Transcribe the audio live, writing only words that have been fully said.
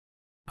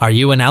Are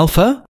you an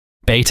alpha?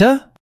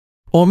 Beta?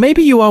 Or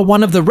maybe you are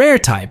one of the rare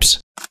types,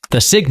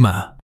 the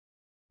sigma.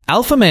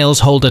 Alpha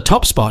males hold a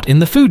top spot in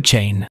the food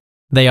chain.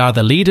 They are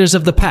the leaders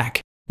of the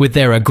pack, with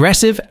their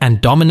aggressive and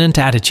dominant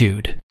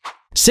attitude.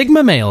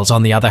 Sigma males,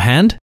 on the other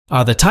hand,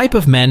 are the type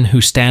of men who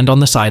stand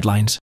on the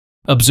sidelines,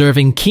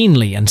 observing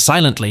keenly and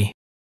silently,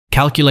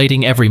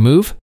 calculating every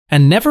move,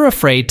 and never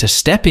afraid to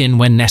step in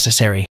when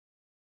necessary.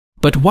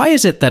 But why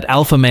is it that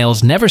alpha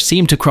males never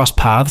seem to cross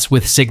paths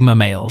with sigma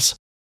males?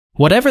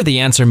 Whatever the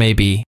answer may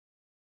be,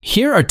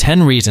 here are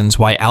 10 reasons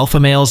why alpha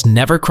males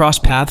never cross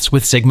paths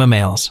with sigma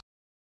males.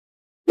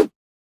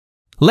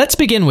 Let's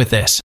begin with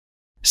this.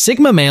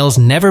 Sigma males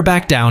never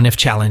back down if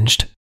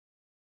challenged.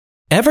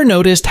 Ever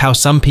noticed how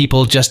some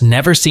people just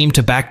never seem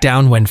to back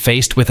down when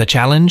faced with a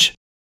challenge?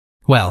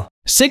 Well,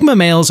 sigma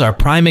males are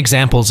prime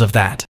examples of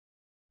that.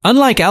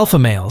 Unlike alpha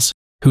males,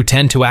 who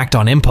tend to act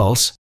on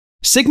impulse,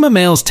 sigma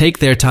males take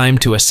their time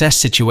to assess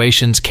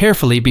situations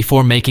carefully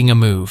before making a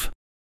move.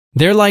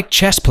 They're like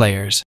chess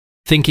players,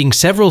 thinking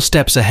several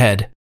steps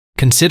ahead,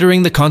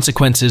 considering the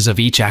consequences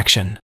of each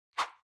action.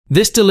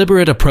 This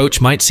deliberate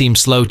approach might seem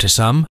slow to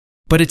some,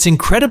 but it's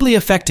incredibly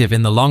effective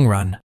in the long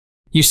run.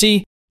 You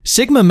see,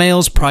 sigma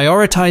males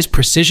prioritize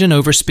precision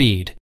over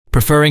speed,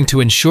 preferring to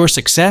ensure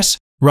success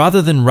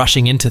rather than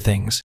rushing into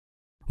things.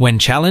 When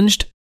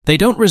challenged, they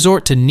don't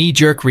resort to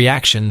knee-jerk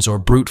reactions or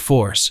brute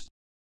force.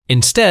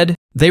 Instead,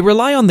 they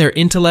rely on their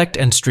intellect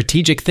and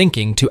strategic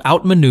thinking to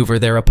outmaneuver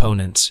their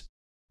opponents.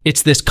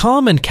 It's this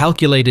calm and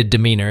calculated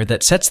demeanor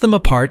that sets them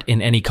apart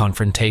in any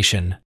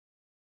confrontation.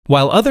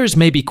 While others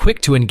may be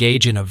quick to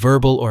engage in a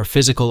verbal or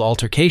physical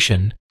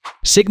altercation,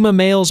 sigma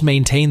males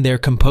maintain their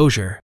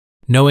composure,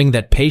 knowing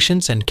that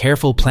patience and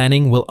careful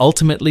planning will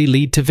ultimately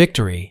lead to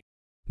victory.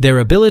 Their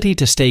ability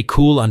to stay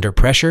cool under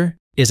pressure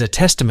is a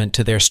testament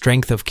to their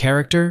strength of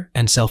character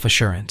and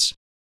self-assurance.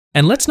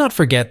 And let's not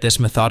forget, this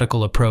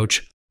methodical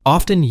approach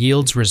often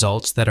yields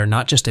results that are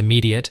not just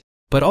immediate,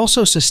 but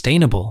also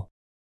sustainable.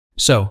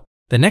 So,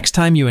 the next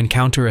time you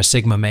encounter a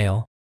sigma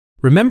male,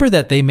 remember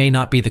that they may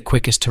not be the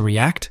quickest to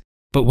react,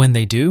 but when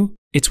they do,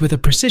 it's with a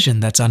precision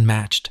that's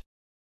unmatched.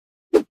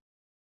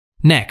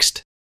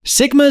 Next,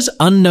 sigma's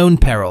unknown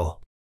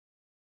peril.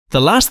 The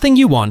last thing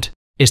you want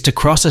is to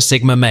cross a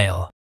sigma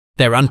male.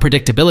 Their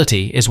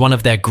unpredictability is one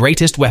of their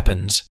greatest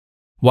weapons.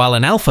 While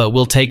an alpha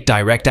will take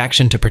direct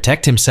action to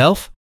protect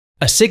himself,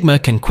 a sigma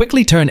can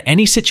quickly turn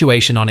any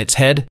situation on its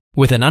head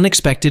with an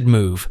unexpected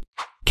move,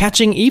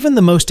 catching even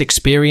the most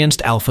experienced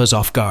alphas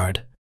off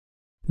guard.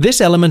 This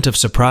element of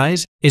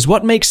surprise is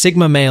what makes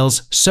sigma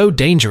males so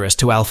dangerous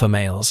to alpha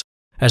males,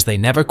 as they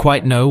never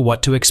quite know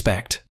what to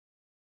expect.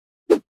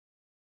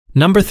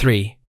 Number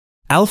 3.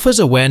 Alpha's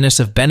awareness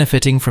of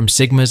benefiting from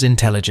sigma's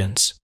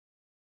intelligence.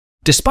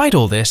 Despite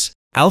all this,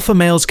 alpha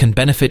males can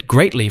benefit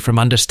greatly from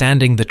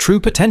understanding the true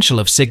potential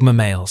of sigma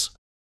males.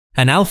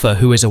 An alpha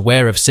who is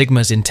aware of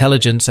sigma's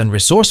intelligence and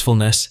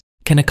resourcefulness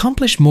can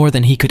accomplish more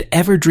than he could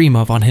ever dream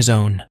of on his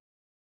own.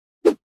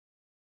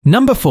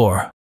 Number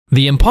 4.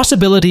 The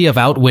impossibility of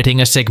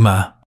outwitting a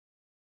sigma.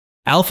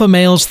 Alpha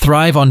males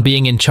thrive on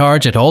being in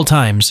charge at all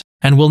times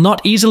and will not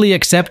easily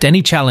accept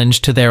any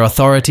challenge to their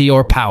authority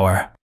or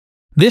power.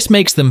 This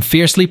makes them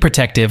fiercely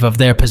protective of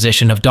their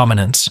position of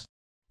dominance.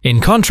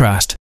 In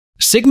contrast,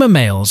 sigma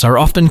males are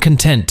often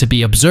content to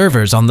be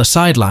observers on the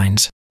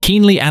sidelines,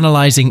 keenly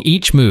analyzing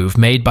each move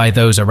made by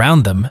those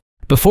around them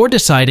before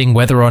deciding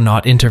whether or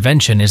not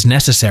intervention is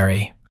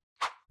necessary.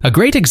 A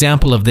great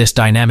example of this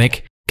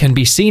dynamic can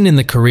be seen in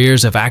the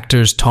careers of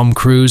actors Tom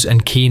Cruise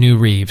and Keanu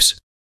Reeves.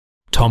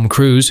 Tom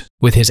Cruise,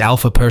 with his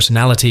alpha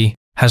personality,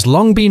 has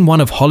long been one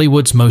of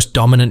Hollywood's most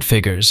dominant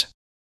figures.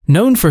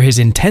 Known for his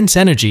intense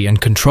energy and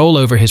control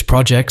over his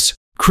projects,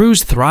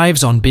 Cruise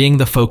thrives on being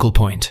the focal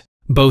point,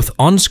 both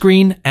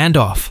on-screen and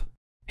off.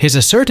 His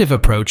assertive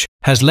approach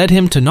has led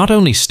him to not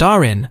only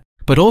star in,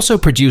 but also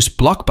produce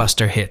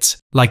blockbuster hits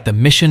like the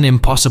Mission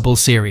Impossible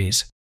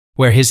series,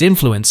 where his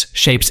influence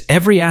shapes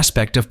every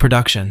aspect of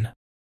production.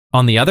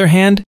 On the other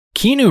hand,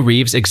 Keanu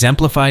Reeves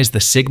exemplifies the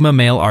sigma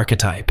male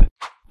archetype.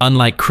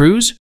 Unlike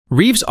Cruise,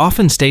 Reeves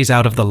often stays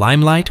out of the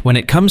limelight when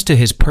it comes to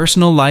his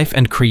personal life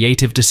and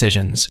creative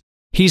decisions.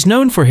 He's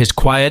known for his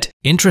quiet,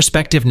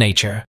 introspective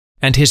nature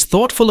and his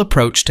thoughtful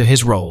approach to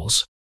his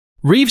roles.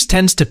 Reeves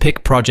tends to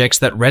pick projects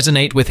that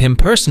resonate with him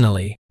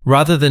personally,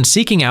 rather than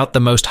seeking out the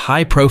most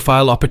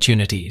high-profile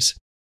opportunities.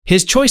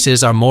 His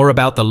choices are more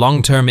about the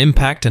long-term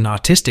impact and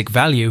artistic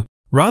value,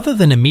 rather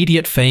than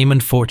immediate fame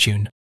and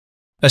fortune.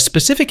 A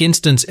specific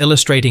instance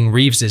illustrating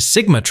Reeves's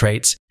sigma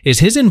traits is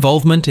his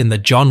involvement in the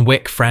John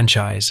Wick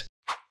franchise.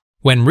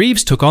 When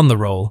Reeves took on the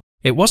role,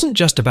 it wasn't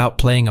just about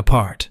playing a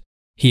part.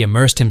 He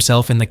immersed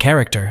himself in the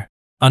character,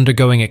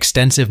 undergoing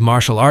extensive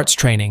martial arts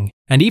training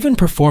and even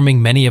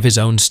performing many of his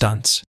own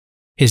stunts.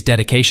 His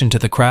dedication to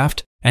the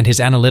craft and his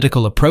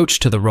analytical approach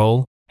to the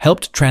role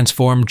helped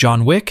transform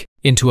John Wick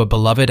into a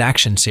beloved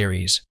action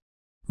series.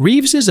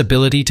 Reeves's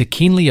ability to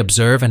keenly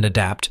observe and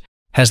adapt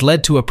has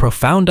led to a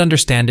profound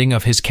understanding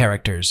of his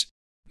characters,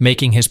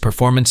 making his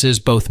performances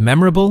both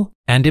memorable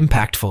and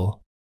impactful.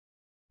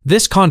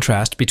 This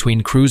contrast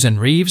between Cruz and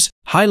Reeves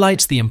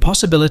highlights the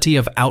impossibility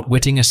of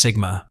outwitting a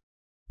Sigma.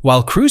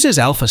 While Cruz's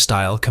alpha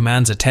style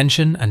commands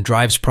attention and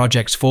drives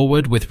projects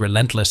forward with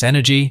relentless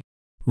energy,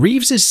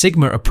 Reeves's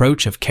Sigma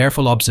approach of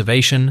careful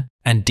observation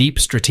and deep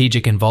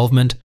strategic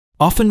involvement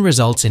often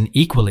results in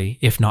equally,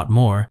 if not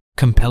more,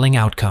 compelling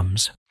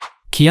outcomes.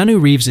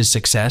 Keanu Reeves's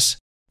success,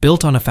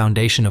 built on a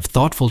foundation of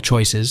thoughtful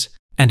choices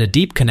and a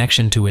deep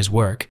connection to his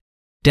work,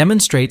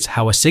 demonstrates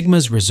how a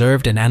Sigma's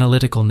reserved and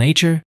analytical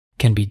nature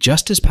can be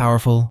just as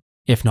powerful,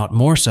 if not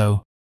more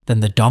so,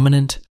 than the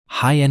dominant,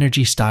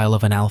 high-energy style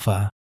of an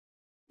alpha.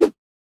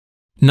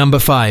 Number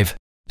 5.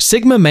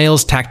 Sigma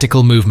male's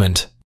tactical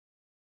movement.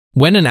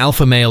 When an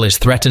alpha male is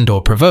threatened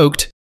or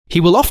provoked,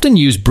 he will often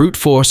use brute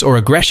force or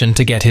aggression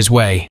to get his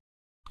way.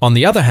 On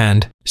the other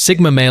hand,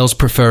 Sigma males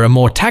prefer a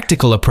more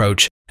tactical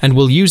approach and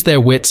will use their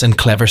wits and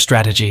clever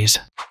strategies.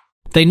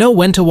 They know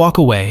when to walk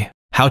away,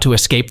 how to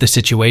escape the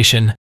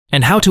situation,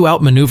 and how to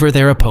outmaneuver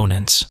their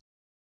opponents.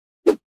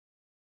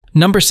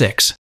 Number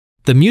 6.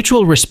 The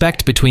mutual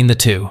respect between the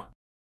two.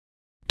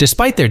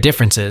 Despite their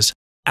differences,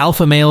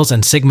 alpha males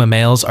and Sigma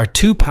males are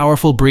two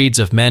powerful breeds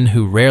of men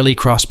who rarely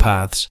cross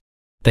paths.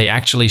 They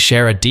actually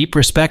share a deep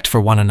respect for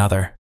one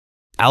another.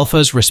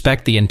 Alphas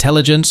respect the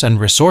intelligence and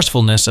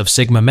resourcefulness of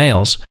Sigma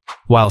males,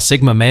 while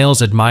Sigma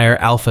males admire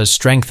alphas'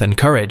 strength and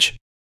courage.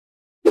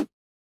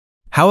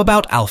 How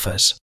about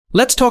alphas?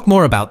 Let's talk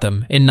more about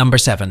them in number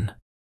 7.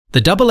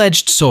 The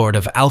double-edged sword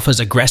of alpha's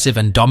aggressive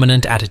and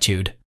dominant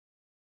attitude.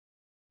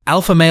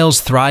 Alpha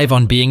males thrive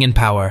on being in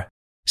power,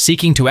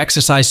 seeking to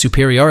exercise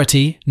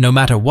superiority no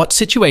matter what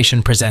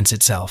situation presents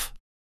itself.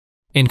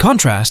 In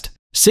contrast,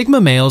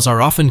 Sigma males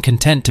are often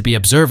content to be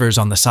observers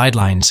on the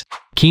sidelines,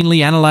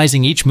 keenly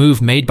analyzing each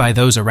move made by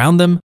those around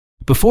them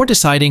before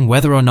deciding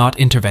whether or not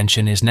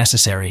intervention is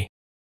necessary.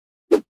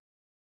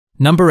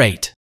 Number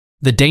 8.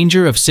 The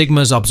danger of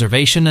Sigma's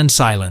observation and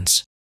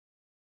silence.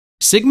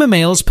 Sigma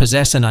males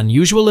possess an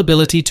unusual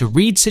ability to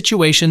read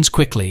situations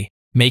quickly,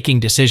 making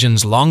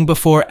decisions long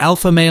before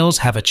alpha males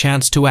have a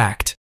chance to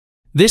act.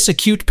 This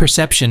acute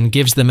perception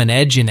gives them an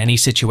edge in any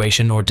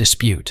situation or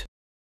dispute.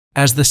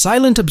 As the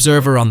silent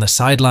observer on the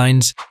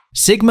sidelines,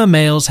 Sigma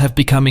males have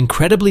become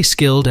incredibly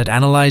skilled at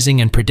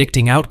analyzing and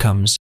predicting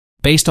outcomes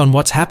based on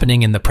what's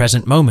happening in the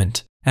present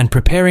moment and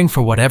preparing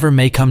for whatever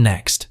may come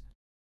next.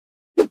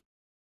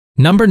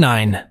 Number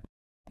 9.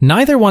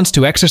 Neither wants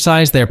to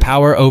exercise their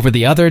power over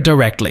the other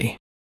directly.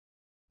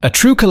 A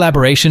true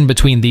collaboration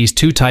between these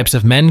two types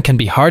of men can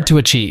be hard to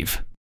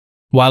achieve.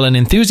 While an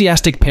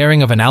enthusiastic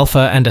pairing of an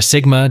alpha and a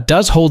Sigma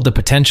does hold the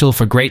potential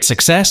for great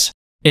success,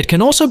 it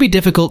can also be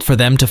difficult for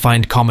them to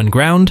find common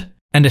ground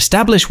and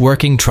establish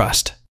working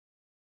trust.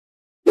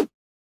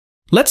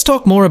 Let's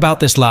talk more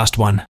about this last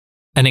one,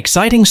 an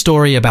exciting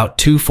story about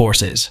two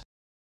forces.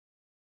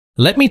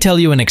 Let me tell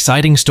you an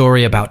exciting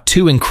story about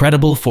two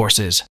incredible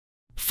forces,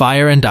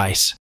 fire and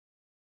ice.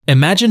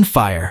 Imagine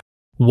fire,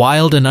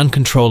 wild and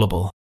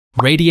uncontrollable,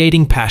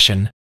 radiating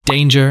passion,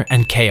 danger,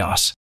 and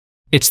chaos.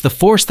 It's the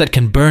force that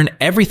can burn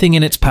everything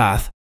in its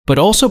path, but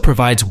also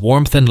provides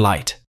warmth and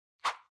light.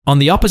 On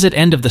the opposite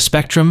end of the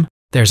spectrum,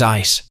 there's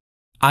ice.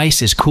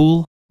 Ice is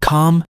cool,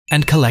 calm,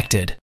 and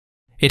collected.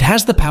 It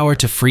has the power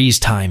to freeze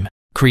time,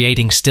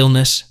 creating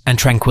stillness and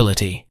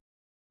tranquility.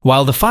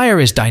 While the fire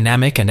is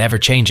dynamic and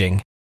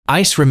ever-changing,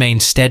 ice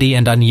remains steady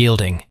and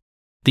unyielding.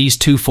 These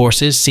two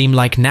forces seem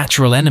like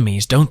natural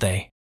enemies, don't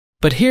they?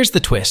 But here's the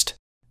twist.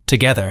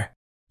 Together,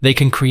 they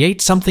can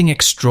create something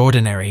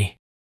extraordinary.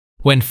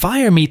 When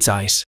fire meets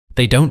ice,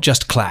 they don't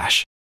just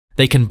clash.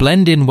 They can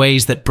blend in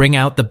ways that bring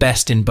out the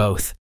best in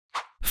both.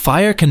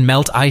 Fire can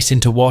melt ice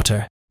into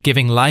water,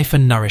 giving life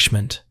and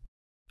nourishment.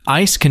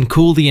 Ice can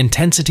cool the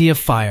intensity of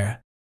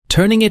fire,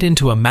 turning it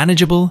into a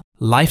manageable,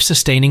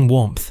 life-sustaining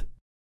warmth.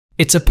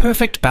 It's a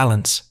perfect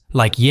balance,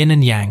 like yin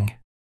and yang.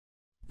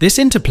 This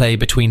interplay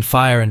between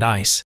fire and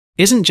ice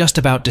isn't just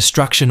about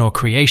destruction or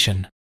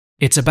creation.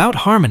 It's about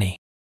harmony,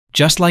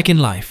 just like in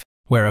life,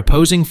 where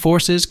opposing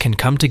forces can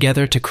come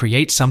together to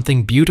create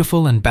something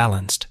beautiful and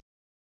balanced.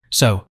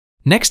 So,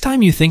 next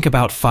time you think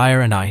about fire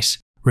and ice,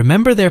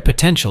 remember their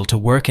potential to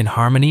work in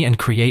harmony and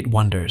create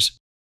wonders.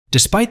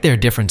 Despite their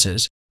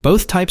differences,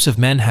 both types of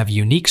men have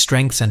unique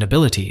strengths and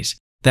abilities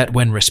that,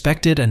 when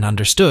respected and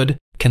understood,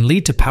 can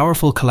lead to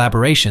powerful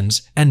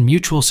collaborations and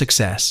mutual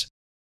success.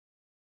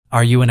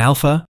 Are you an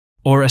alpha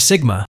or a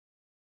Sigma?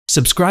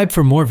 Subscribe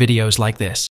for more videos like this.